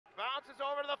Bounces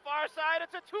over to the far side.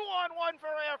 It's a 2-on-1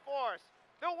 for Air Force.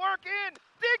 They'll work in.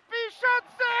 Digby shot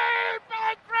save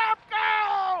by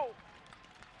Grabko!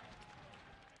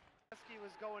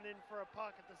 Was going in for a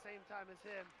puck at the same time as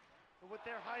him, but with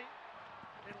their height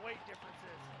and weight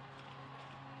differences.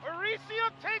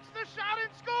 Arisiuk takes the shot and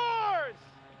scores!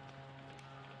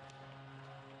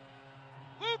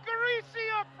 Luke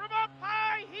Arisiuk from up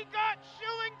high, he got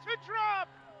Schilling to drop!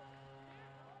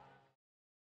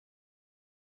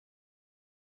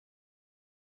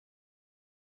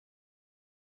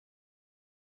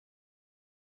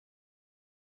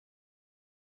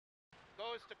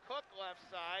 Goes to Cook left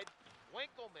side.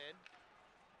 Winkleman.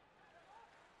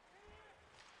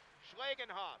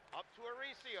 Schlegenhoff up to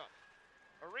Arisiuk.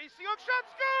 Arisiuk shot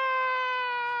score!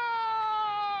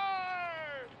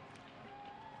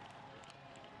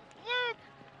 Luke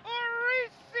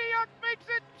Arisiuk makes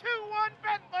it 2-1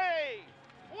 Bentley!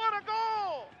 What a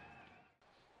goal!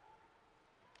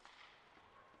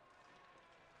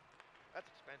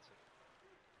 That's expensive.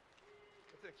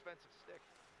 That's an expensive stick.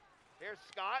 Here's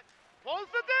Scott. Pulls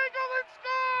the dangle and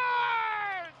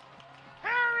scores!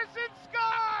 Harrison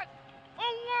Scott! A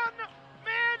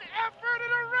one-man effort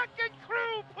and a wrecking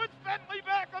crew puts Bentley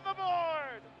back on the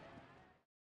board!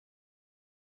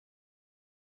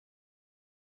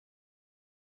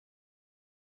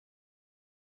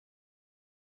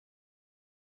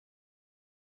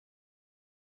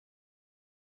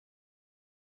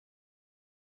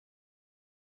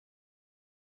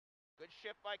 Good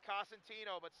shift by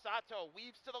Cosentino, but Sato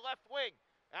weaves to the left wing.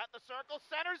 At the circle,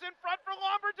 centers in front for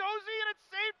Lombardozzi, and it's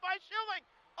saved by Schilling.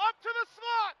 Up to the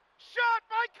slot. Shot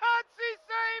by Kotze,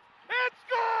 save. It's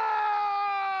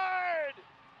scored!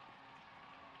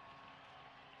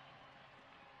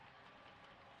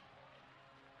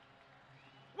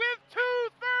 With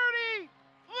 2:30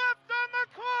 left on the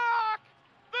clock,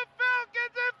 the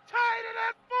Falcons have tied it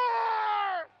at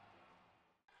 4!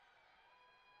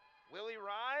 Willie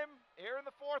Rhyme here in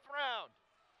the 4th round.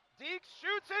 Deeks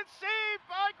shoots and saved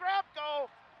by Grabko,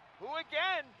 who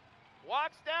again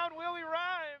walks down Willie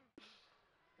Rhyme.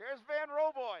 Here's Van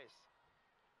Roboys.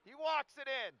 He walks it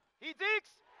in. He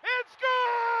deeks and scores!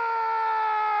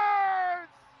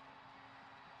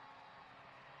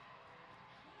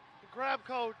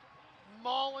 Grabko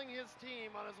mauling his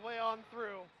team on his way on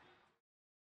through.